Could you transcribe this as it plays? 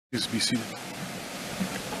Please be seated.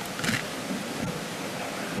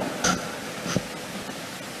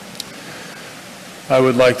 I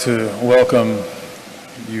would like to welcome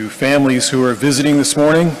you families who are visiting this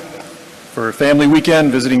morning for family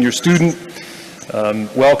weekend, visiting your student.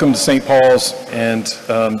 Welcome to St. Paul's, and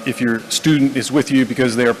if your student is with you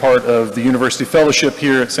because they are part of the University Fellowship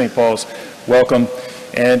here at St. Paul's, welcome.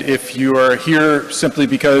 And if you are here simply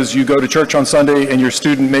because you go to church on Sunday and your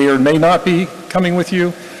student may or may not be coming with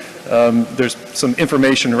you, there's some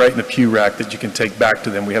information right in the pew rack that you can take back to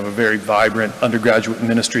them. We have a very vibrant undergraduate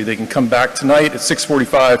ministry. They can come back tonight at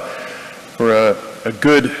 6:45 for a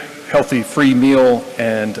good, healthy, free meal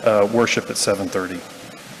and worship at 7:30.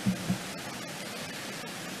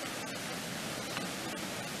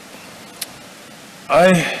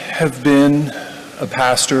 I have been a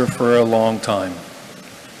pastor for a long time,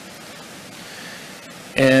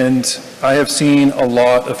 and I have seen a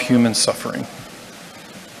lot of human suffering.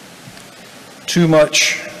 Too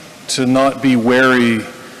much to not be wary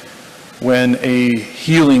when a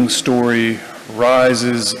healing story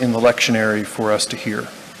rises in the lectionary for us to hear.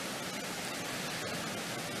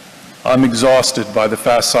 I'm exhausted by the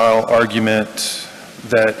facile argument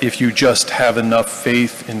that if you just have enough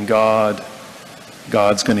faith in God,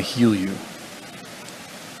 God's going to heal you.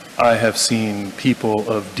 I have seen people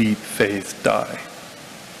of deep faith die.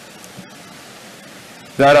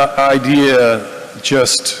 That idea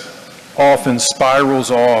just often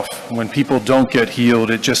spirals off when people don't get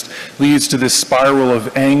healed. It just leads to this spiral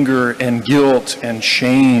of anger and guilt and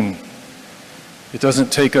shame. It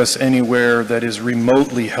doesn't take us anywhere that is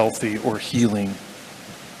remotely healthy or healing.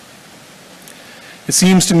 It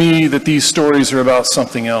seems to me that these stories are about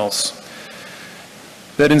something else.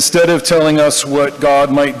 That instead of telling us what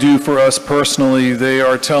God might do for us personally, they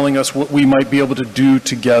are telling us what we might be able to do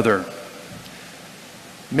together.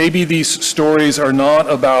 Maybe these stories are not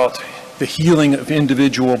about the healing of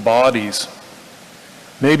individual bodies.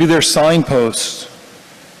 Maybe they're signposts.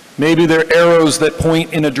 Maybe they're arrows that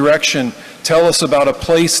point in a direction, tell us about a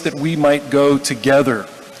place that we might go together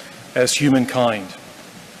as humankind.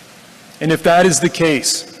 And if that is the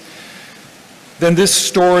case, then this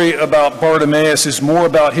story about Bartimaeus is more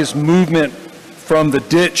about his movement from the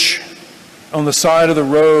ditch on the side of the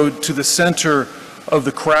road to the center of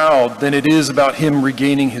the crowd than it is about him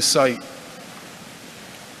regaining his sight.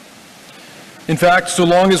 In fact, so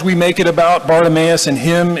long as we make it about Bartimaeus and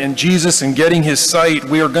him and Jesus and getting his sight,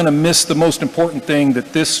 we are going to miss the most important thing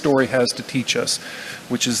that this story has to teach us,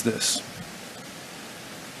 which is this: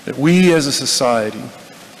 that we as a society,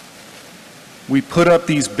 we put up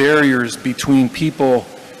these barriers between people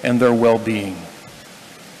and their well-being.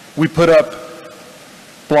 We put up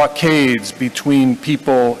blockades between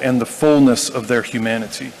people and the fullness of their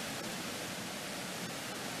humanity.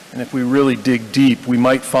 And if we really dig deep, we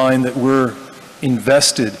might find that we're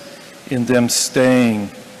invested in them staying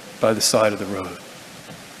by the side of the road.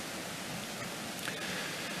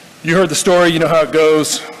 You heard the story, you know how it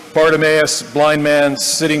goes. Bartimaeus, blind man,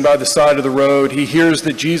 sitting by the side of the road. He hears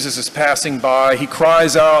that Jesus is passing by. He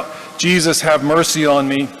cries out, "Jesus, have mercy on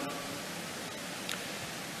me."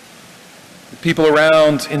 The people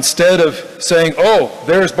around, instead of saying, "Oh,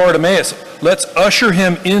 there's Bartimaeus, let's usher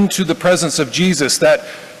him into the presence of Jesus," that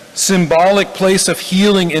symbolic place of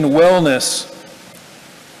healing and wellness,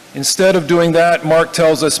 instead of doing that, Mark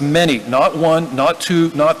tells us many, not one, not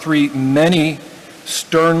two, not three, many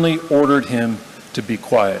sternly ordered him to be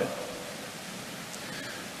quiet.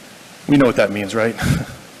 We know what that means, right?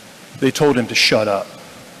 They told him to shut up.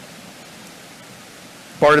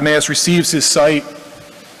 Bartimaeus receives his sight.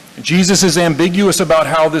 Jesus is ambiguous about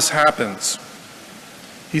how this happens.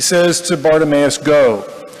 He says to Bartimaeus, "Go,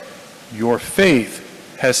 your faith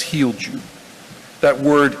has healed you." That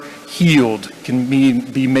word healed can mean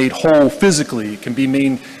be made whole physically, it can be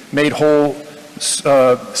made whole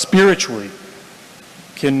spiritually,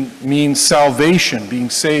 can mean salvation, being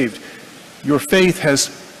saved. Your faith has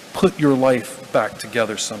put your life back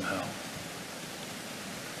together somehow.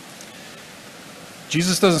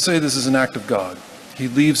 Jesus doesn't say this is an act of God. He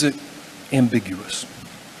leaves it ambiguous.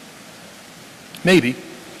 Maybe,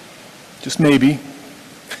 just maybe,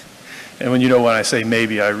 and when I say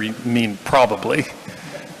maybe, I mean probably.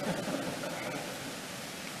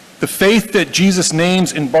 The faith that Jesus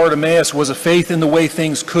names in Bartimaeus was a faith in the way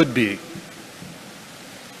things could be.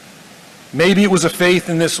 Maybe it was a faith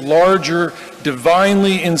in this larger,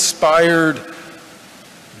 divinely inspired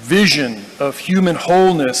vision of human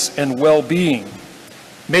wholeness and well-being.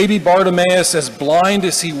 Maybe Bartimaeus, as blind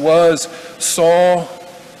as he was, saw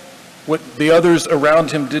what the others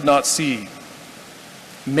around him did not see.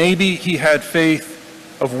 Maybe he had faith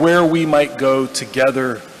of where we might go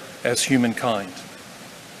together as humankind.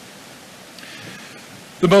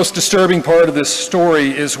 The most disturbing part of this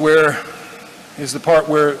story is the part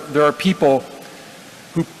where there are people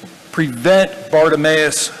who prevent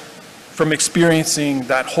Bartimaeus from experiencing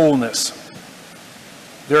that wholeness.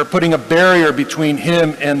 They're putting a barrier between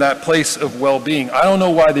him and that place of well-being. I don't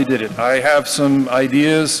know why they did it. I have some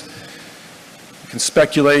ideas. You can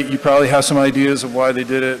speculate. You probably have some ideas of why they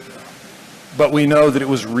did it. But we know that it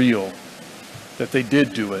was real, that they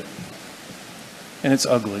did do it. And it's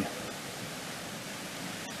ugly.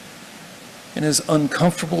 And as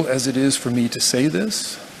uncomfortable as it is for me to say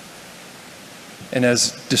this, and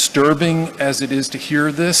as disturbing as it is to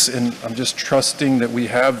hear this, and I'm just trusting that we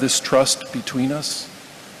have this trust between us,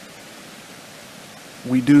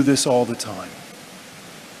 we do this all the time.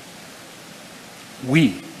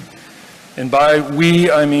 We. And by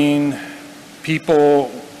we, I mean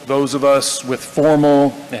people, those of us with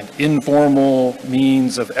formal and informal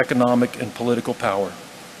means of economic and political power.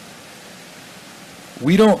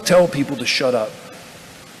 We don't tell people to shut up.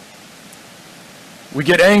 We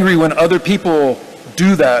get angry when other people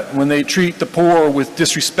do that, when they treat the poor with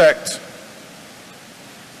disrespect.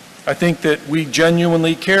 I think that we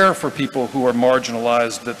genuinely care for people who are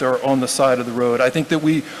marginalized, that they're on the side of the road. I think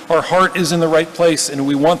that our heart is in the right place and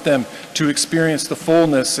we want them to experience the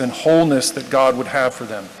fullness and wholeness that God would have for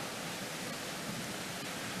them.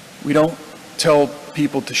 We don't tell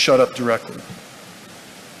people to shut up directly.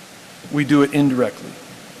 We do it indirectly,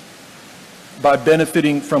 by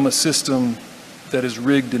benefiting from a system that is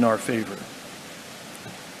rigged in our favor.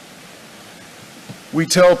 We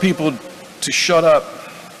tell people to shut up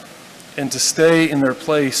and to stay in their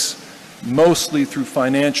place, mostly through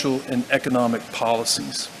financial and economic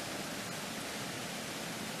policies,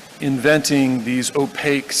 inventing these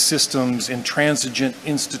opaque systems, intransigent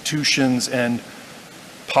institutions, and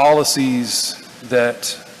policies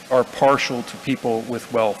that are partial to people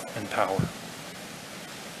with wealth and power.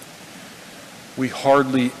 We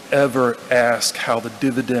hardly ever ask how the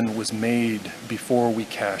dividend was made before we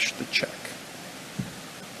cash the check.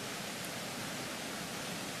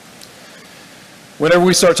 Whenever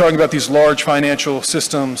we start talking about these large financial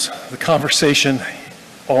systems, the conversation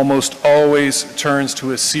almost always turns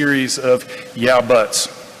to a series of yeah buts.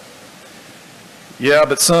 Yeah,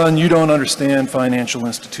 but son, you don't understand financial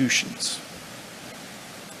institutions.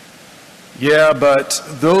 Yeah, but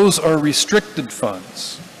those are restricted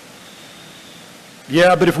funds.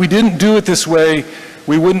 Yeah, but if we didn't do it this way,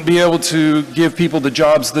 we wouldn't be able to give people the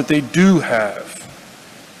jobs that they do have.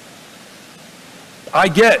 I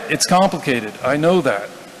get it's complicated. I know that.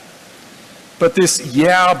 But this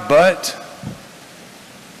yeah, but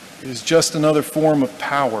is just another form of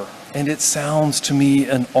power. And it sounds to me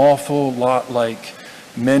an awful lot like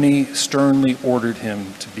many sternly ordered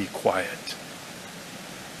him to be quiet.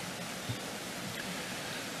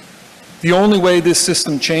 The only way this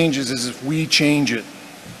system changes is if we change it.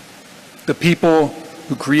 The people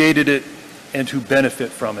who created it and who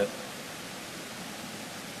benefit from it.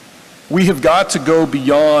 We have got to go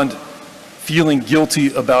beyond feeling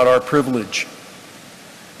guilty about our privilege.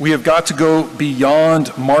 We have got to go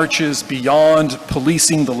beyond marches, beyond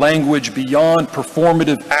policing the language, beyond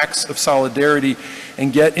performative acts of solidarity,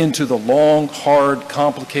 and get into the long, hard,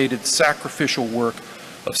 complicated, sacrificial work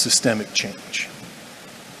of systemic change.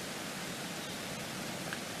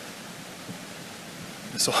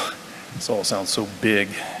 This all sounds so big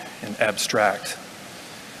and abstract.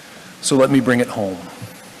 So let me bring it home.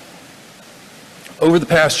 Over the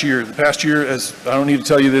past year, as I don't need to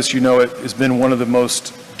tell you this, you know it, has been one of the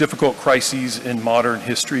most difficult crises in modern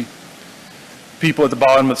history. People at the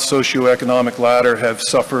bottom of the socioeconomic ladder have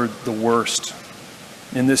suffered the worst.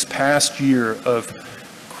 In this past year of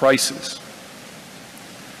crisis,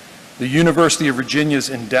 the University of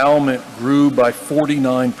Virginia's endowment grew by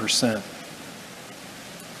 49%.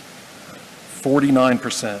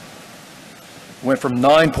 49%. Went from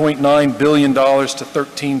 $9.9 billion to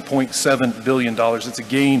 $13.7 billion. It's a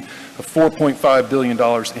gain of $4.5 billion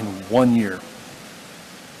in 1 year.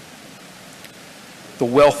 The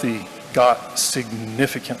wealthy got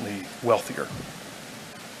significantly wealthier.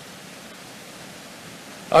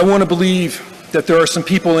 I want to believe that there are some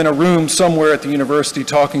people in a room somewhere at the university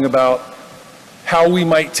talking about how we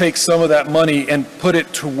might take some of that money and put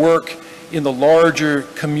it to work in the larger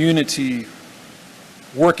community,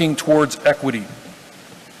 working towards equity.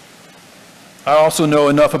 I also know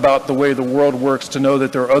enough about the way the world works to know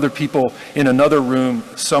that there are other people in another room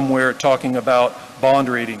somewhere talking about bond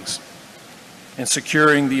ratings and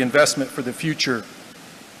securing the investment for the future,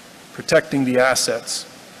 protecting the assets.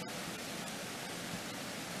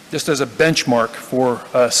 Just as a benchmark for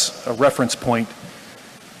us, a reference point,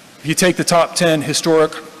 If you take the top 10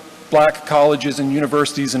 historic black colleges and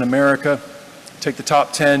universities in America, take the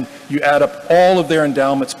top 10, you add up all of their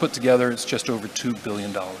endowments put together, it's just over $2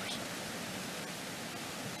 billion.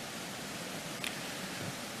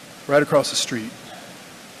 Right across the street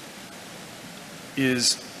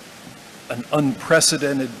is an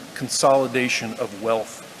unprecedented consolidation of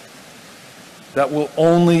wealth that will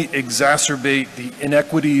only exacerbate the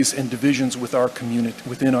inequities and divisions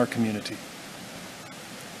within our community.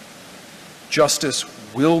 Justice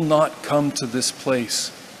will not come to this place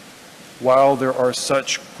while there are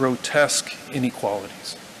such grotesque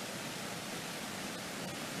inequalities.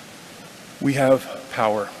 We have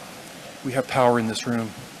power. We have power in this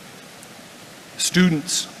room.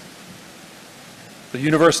 Students. The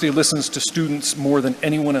university listens to students more than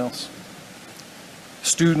anyone else.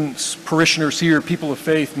 Students, parishioners here, people of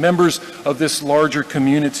faith, members of this larger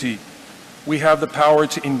community, we have the power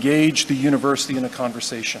to engage the university in a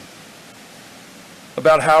conversation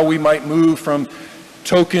about how we might move from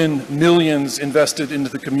token millions invested into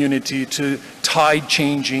the community to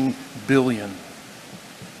tide-changing billion.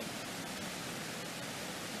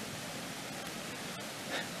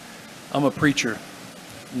 I'm a preacher,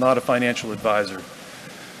 not a financial advisor.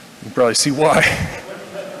 You can probably see why.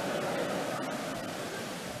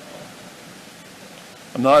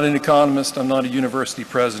 I'm not an economist, I'm not a university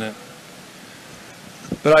president,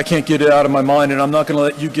 but I can't get it out of my mind, and I'm not going to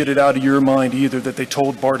let you get it out of your mind either, that they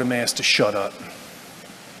told Bartimaeus to shut up.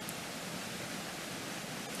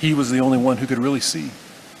 He was the only one who could really see.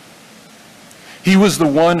 He was the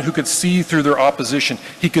one who could see through their opposition.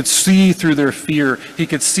 He could see through their fear. He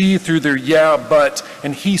could see through their yeah, but,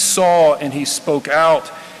 and he saw and he spoke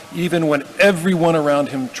out even when everyone around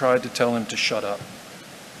him tried to tell him to shut up.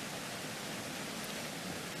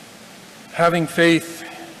 Having faith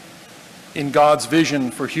in God's vision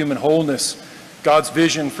for human wholeness, God's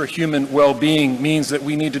vision for human well-being, means that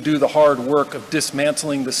we need to do the hard work of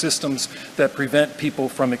dismantling the systems that prevent people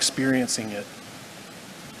from experiencing it.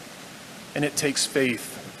 And it takes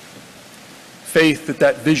faith. Faith that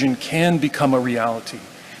that vision can become a reality.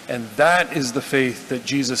 And that is the faith that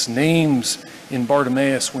Jesus names in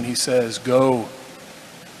Bartimaeus when he says, "Go,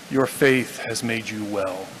 your faith has made you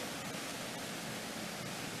well."